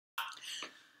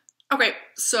Okay,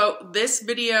 so this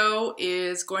video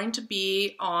is going to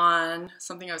be on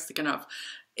something I was thinking of.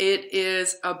 It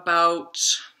is about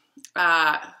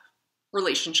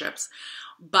relationships,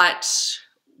 but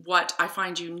what I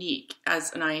find unique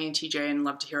as an INTJ, and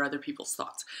love to hear other people's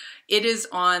thoughts. It is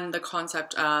on the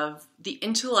concept of the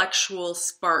intellectual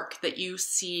spark that you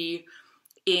see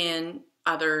in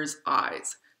others'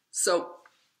 eyes. So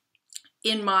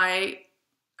in my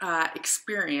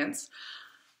experience,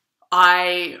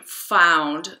 I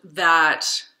found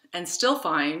that, and still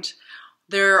find,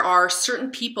 there are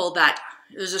certain people that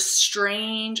there's a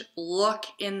strange look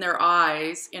in their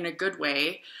eyes in a good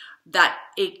way that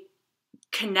it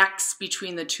connects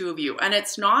between the two of you. And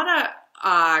it's not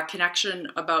a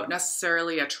connection about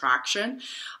necessarily attraction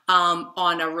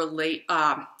on a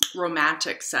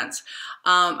romantic sense.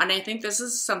 And I think this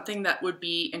is something that would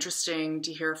be interesting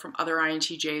to hear from other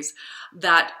INTJs,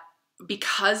 that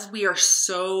because we are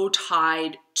so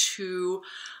tied to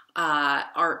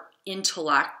our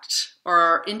intellect or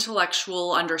our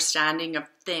intellectual understanding of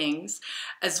things,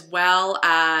 as well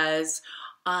as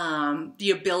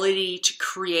the ability to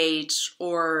create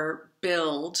or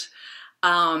build,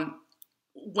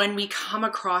 when we come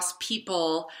across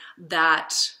people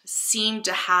that seem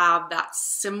to have that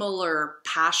similar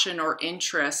passion or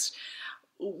interest,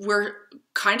 we're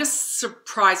kind of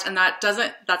surprised. And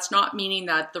that's not meaning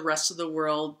that the rest of the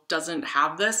world doesn't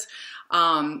have this.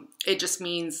 It just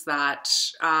means that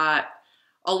a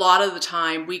lot of the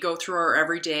time we go through our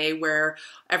everyday where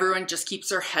everyone just keeps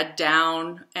their head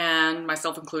down, and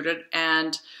myself included,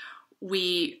 and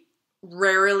we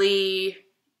rarely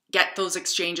get those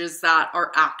exchanges that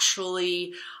are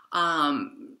actually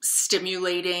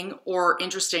stimulating or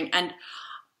interesting. And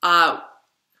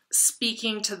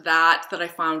speaking to that I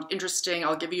found interesting,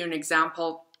 I'll give you an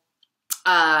example.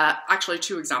 Actually,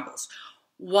 two examples.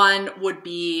 One would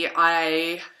be,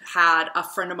 I had a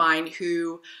friend of mine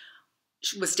who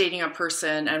was dating a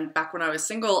person, and back when I was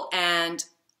single, and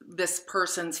this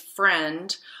person's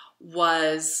friend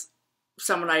was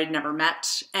someone I had never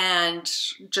met. And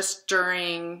just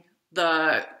during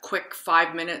the quick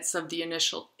 5 minutes of the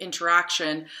initial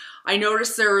interaction, I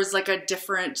noticed there was like a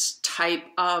different type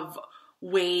of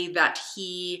way that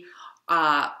he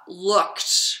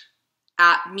looked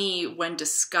at me when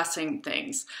discussing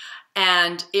things.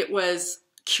 And it was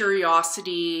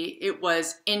curiosity, it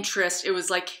was interest, it was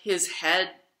like his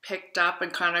head picked up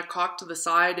and kind of cocked to the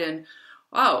side, and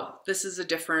oh, this is a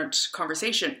different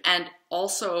conversation. And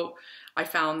also I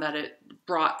found that it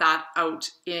brought that out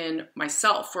in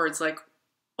myself, where it's like,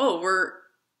 oh, we're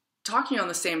talking on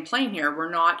the same plane here. We're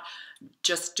not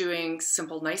just doing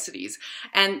simple niceties.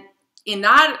 And in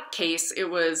that case, it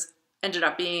ended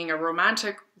up being a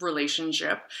romantic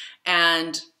relationship,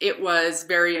 and it was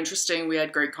very interesting. We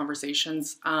had great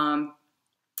conversations,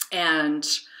 and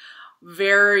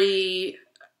very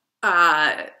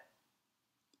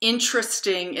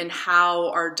interesting in how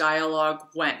our dialogue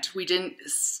went. We didn't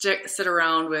sit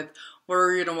around with, what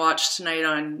are we gonna watch tonight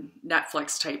on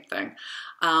Netflix type thing.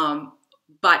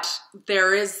 But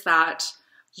there is that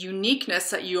uniqueness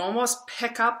that you almost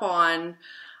pick up on.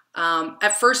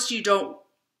 At first you don't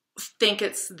think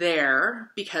it's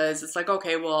there, because it's like,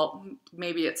 okay, well,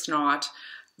 maybe it's not,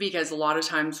 because a lot of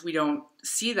times we don't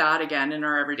see that again in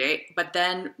our everyday. But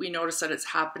then we notice that it's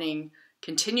happening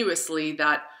continuously,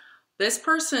 that this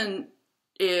person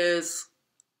is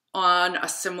on a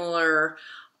similar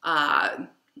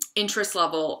interest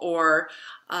level or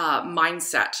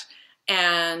mindset.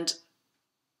 And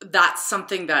that's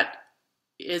something that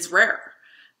is rare.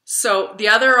 So the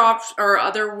other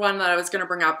one that I was going to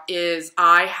bring up is,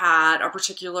 I had a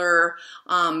particular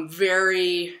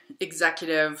very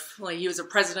executive, like he was a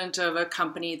president of a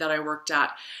company that I worked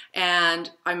at, and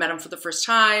I met him for the first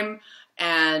time,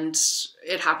 and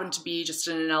it happened to be just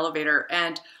in an elevator.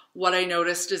 And what I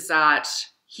noticed is that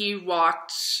he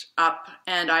walked up,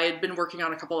 and I had been working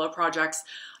on a couple of projects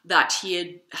that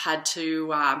he had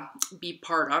to be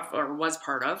part of, or was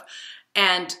part of,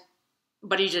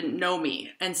 but he didn't know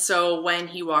me. And so when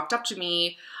he walked up to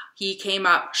me, he came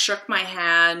up, shook my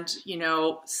hand, you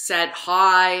know, said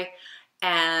hi,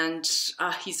 and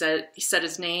he said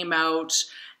his name out.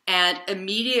 And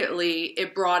immediately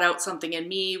it brought out something in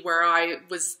me where I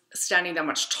was standing that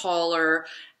much taller,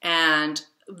 and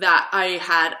that I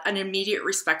had an immediate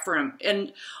respect for him.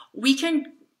 And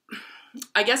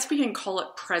I guess we can call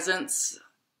it presence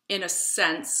in a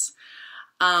sense,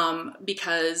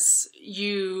 because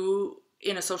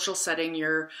in a social setting,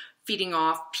 you're feeding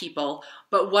off people.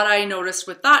 But what I noticed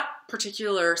with that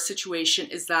particular situation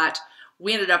is that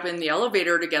we ended up in the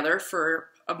elevator together for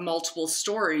multiple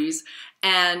stories,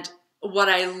 and what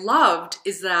I loved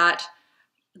is that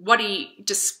what he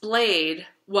displayed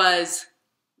was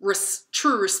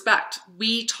true respect.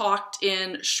 We talked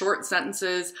in short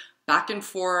sentences, back and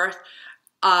forth.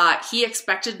 He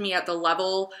expected me at the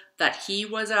level that he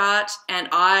was at, and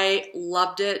I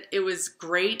loved it. It was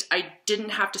great. I didn't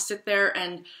have to sit there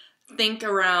and think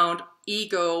around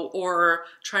ego or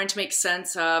trying to make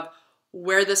sense of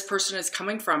where this person is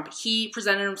coming from. He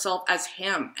presented himself as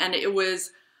him, and it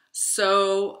was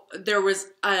so, there was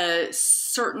a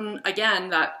certain, again,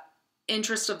 that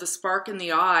interest of the spark in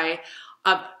the eye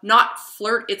of not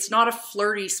flirt. It's not a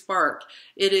flirty spark.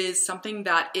 It is something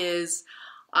that is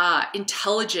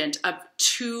intelligent, of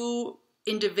two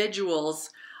individuals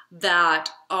that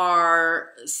are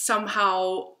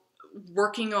somehow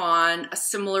working on a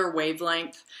similar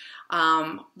wavelength,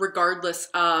 regardless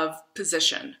of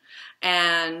position.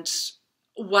 And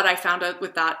what I found out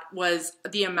with that was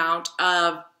the amount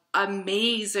of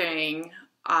amazing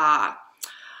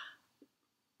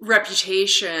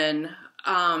reputation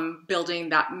building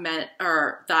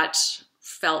that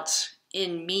felt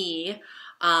in me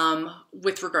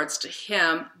with regards to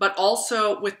him, but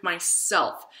also with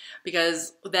myself,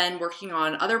 because then working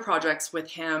on other projects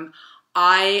with him,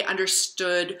 I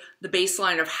understood the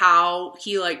baseline of how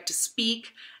he liked to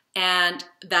speak, and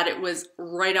that it was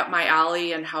right up my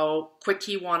alley, and how quick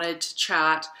he wanted to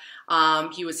chat.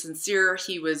 He was sincere,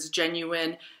 he was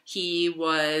genuine, he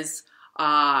was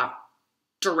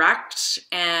direct,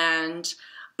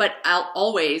 but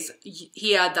always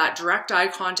he had that direct eye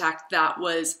contact that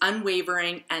was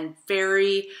unwavering and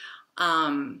very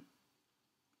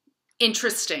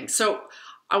interesting. So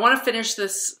I want to finish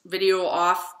this video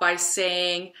off by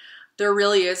saying there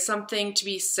really is something to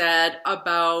be said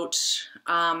about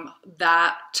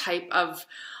that type of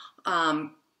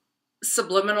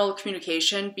subliminal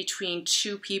communication between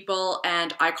two people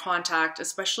and eye contact,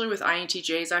 especially with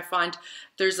INTJs. I find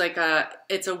there's like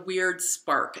it's a weird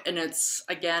spark, and it's,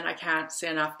 again, I can't say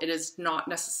enough, it is not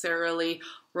necessarily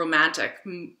romantic.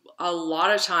 A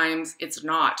lot of times it's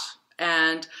not,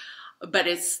 but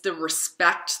it's the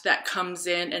respect that comes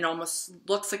in and almost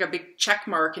looks like a big check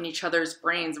mark in each other's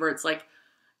brains, where it's like,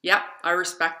 yep, I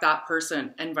respect that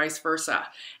person, and vice versa.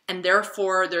 And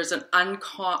therefore there's an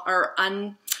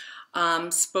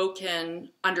unspoken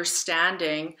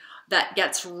understanding that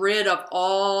gets rid of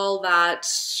all that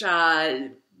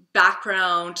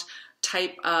background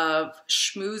type of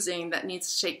schmoozing that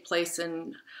needs to take place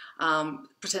in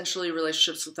potentially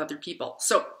relationships with other people.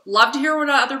 So love to hear what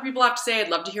other people have to say. I'd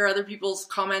love to hear other people's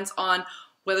comments on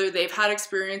whether they've had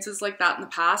experiences like that in the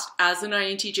past as an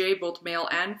INTJ, both male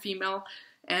and female.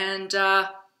 And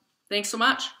thanks so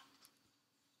much.